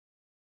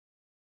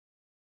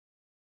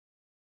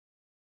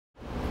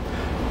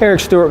Eric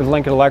Stewart with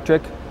Lincoln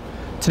Electric.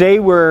 Today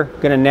we're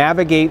going to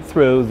navigate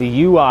through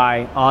the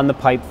UI on the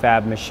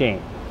PIPEFAB machine.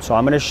 So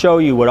I'm going to show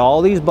you what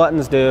all these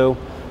buttons do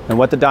and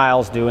what the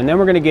dials do, and then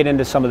we're going to get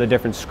into some of the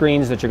different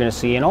screens that you're going to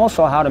see and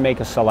also how to make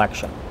a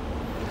selection.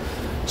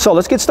 So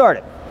let's get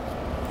started.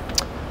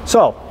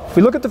 So if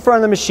we look at the front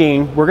of the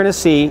machine, we're going to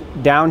see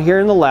down here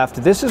in the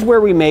left, this is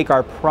where we make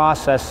our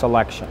process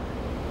selection.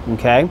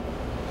 Okay?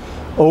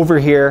 Over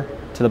here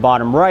to the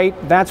bottom right,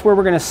 that's where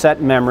we're going to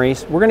set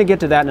memories. We're going to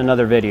get to that in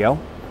another video.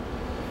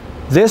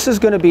 This is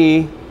going to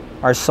be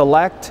our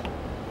select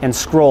and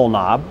scroll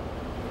knob.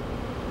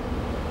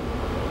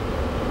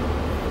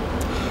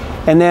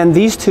 And then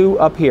these two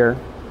up here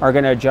are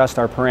going to adjust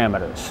our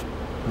parameters.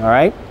 All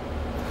right?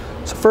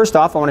 So first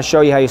off, I want to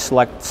show you how you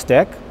select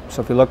stick.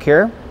 So if you look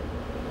here,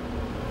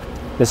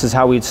 this is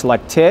how we'd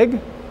select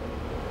TIG.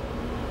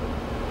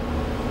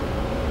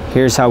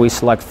 Here's how we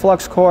select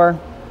flux core.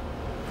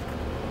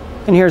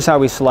 And here's how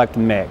we select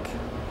MIG.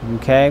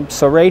 Okay,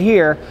 so right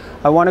here,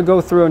 I want to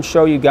go through and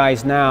show you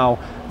guys now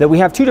that we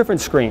have two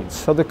different screens.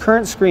 So the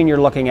current screen you're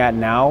looking at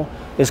now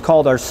is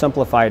called our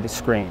simplified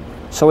screen.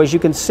 So as you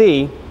can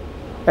see,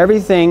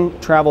 everything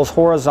travels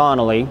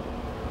horizontally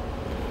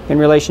in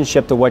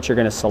relationship to what you're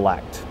going to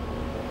select.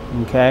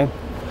 Okay,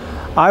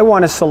 I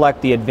want to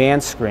select the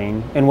advanced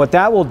screen, and what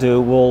that will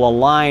do will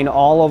align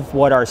all of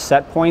what our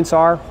set points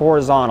are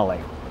horizontally,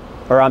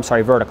 or I'm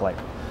sorry, vertically.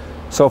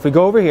 So if we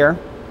go over here,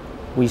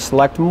 we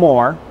select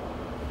more,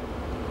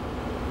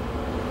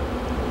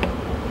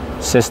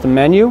 system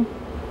menu,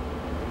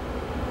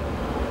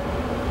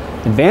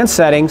 advanced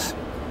settings.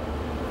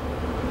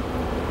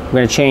 We're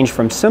going to change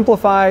from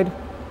simplified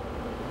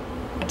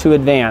to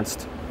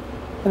advanced,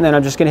 and then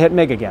I'm just going to hit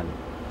MIG again.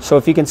 So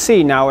if you can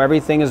see, now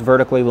everything is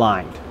vertically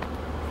lined.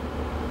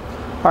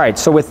 All right,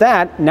 so with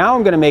that, now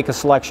I'm going to make a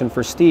selection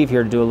for Steve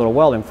here to do a little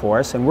welding for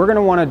us, and we're going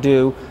to want to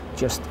do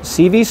just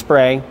CV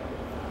spray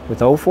with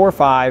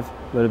 045,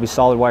 it'll be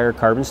solid wire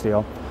carbon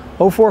steel,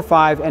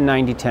 045 and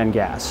 9010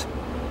 gas.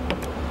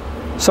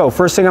 So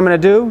first thing I'm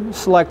going to do,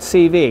 select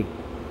CV.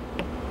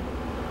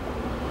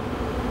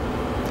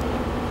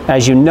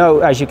 As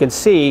you can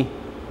see,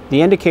 the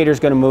indicator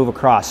is going to move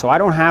across, so I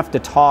don't have to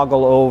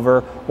toggle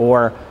over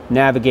or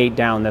navigate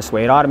down this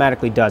way. It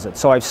automatically does it.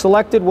 So I've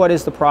selected what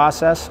is the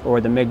process or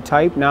the MIG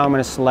type. Now I'm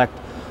going to select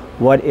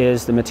what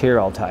is the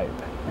material type,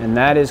 and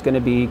that is going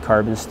to be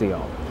carbon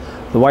steel.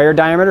 The wire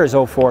diameter is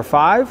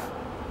 045,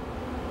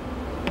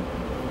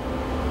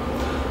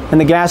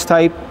 and the gas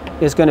type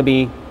is going to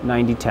be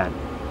 9010.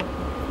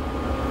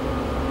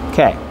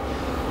 Okay,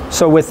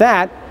 so with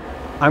that,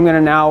 I'm going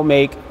to now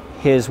make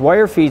his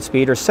wire feed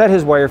speed, or set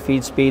his wire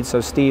feed speed, so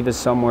Steve is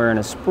somewhere in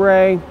a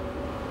spray.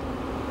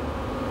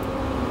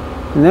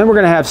 And then we're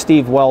going to have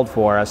Steve weld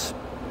for us.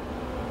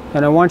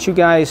 And I want you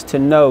guys to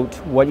note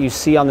what you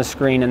see on the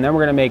screen, and then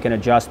we're going to make an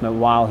adjustment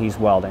while he's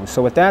welding.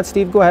 So with that,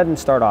 Steve, go ahead and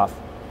start off.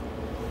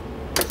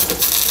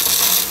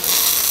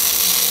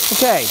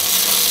 Okay,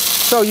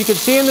 so you can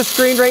see in the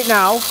screen right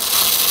now,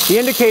 the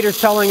indicator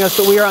is telling us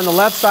that we are on the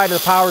left side of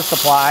the power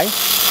supply.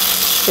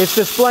 It's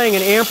displaying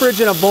an amperage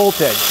and a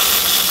voltage.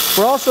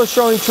 We're also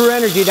showing true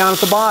energy down at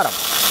the bottom.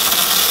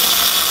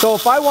 So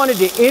if I wanted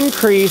to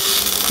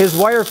increase his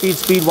wire feed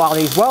speed while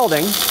he's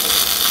welding,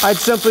 I'd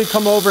simply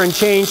come over and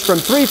change from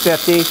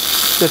 350 to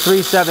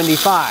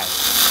 375.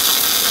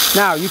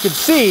 Now you can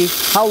see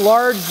how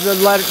large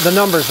the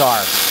numbers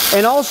are.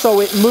 And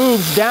also it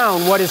moves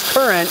down what is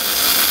current,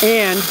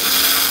 and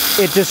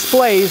it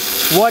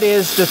displays what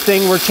is the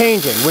thing we're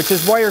changing, which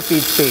is wire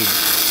feed speed.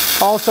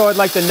 Also, I'd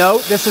like to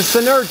note this is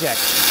synergic.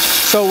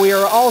 So we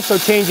are also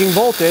changing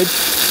voltage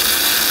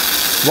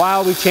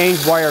while we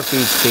change wire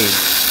feed speed.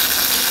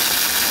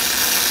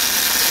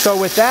 So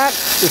with that,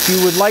 if you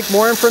would like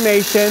more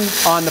information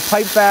on the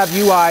PIPEFAB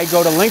UI,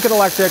 go to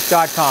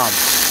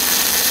lincolnelectric.com.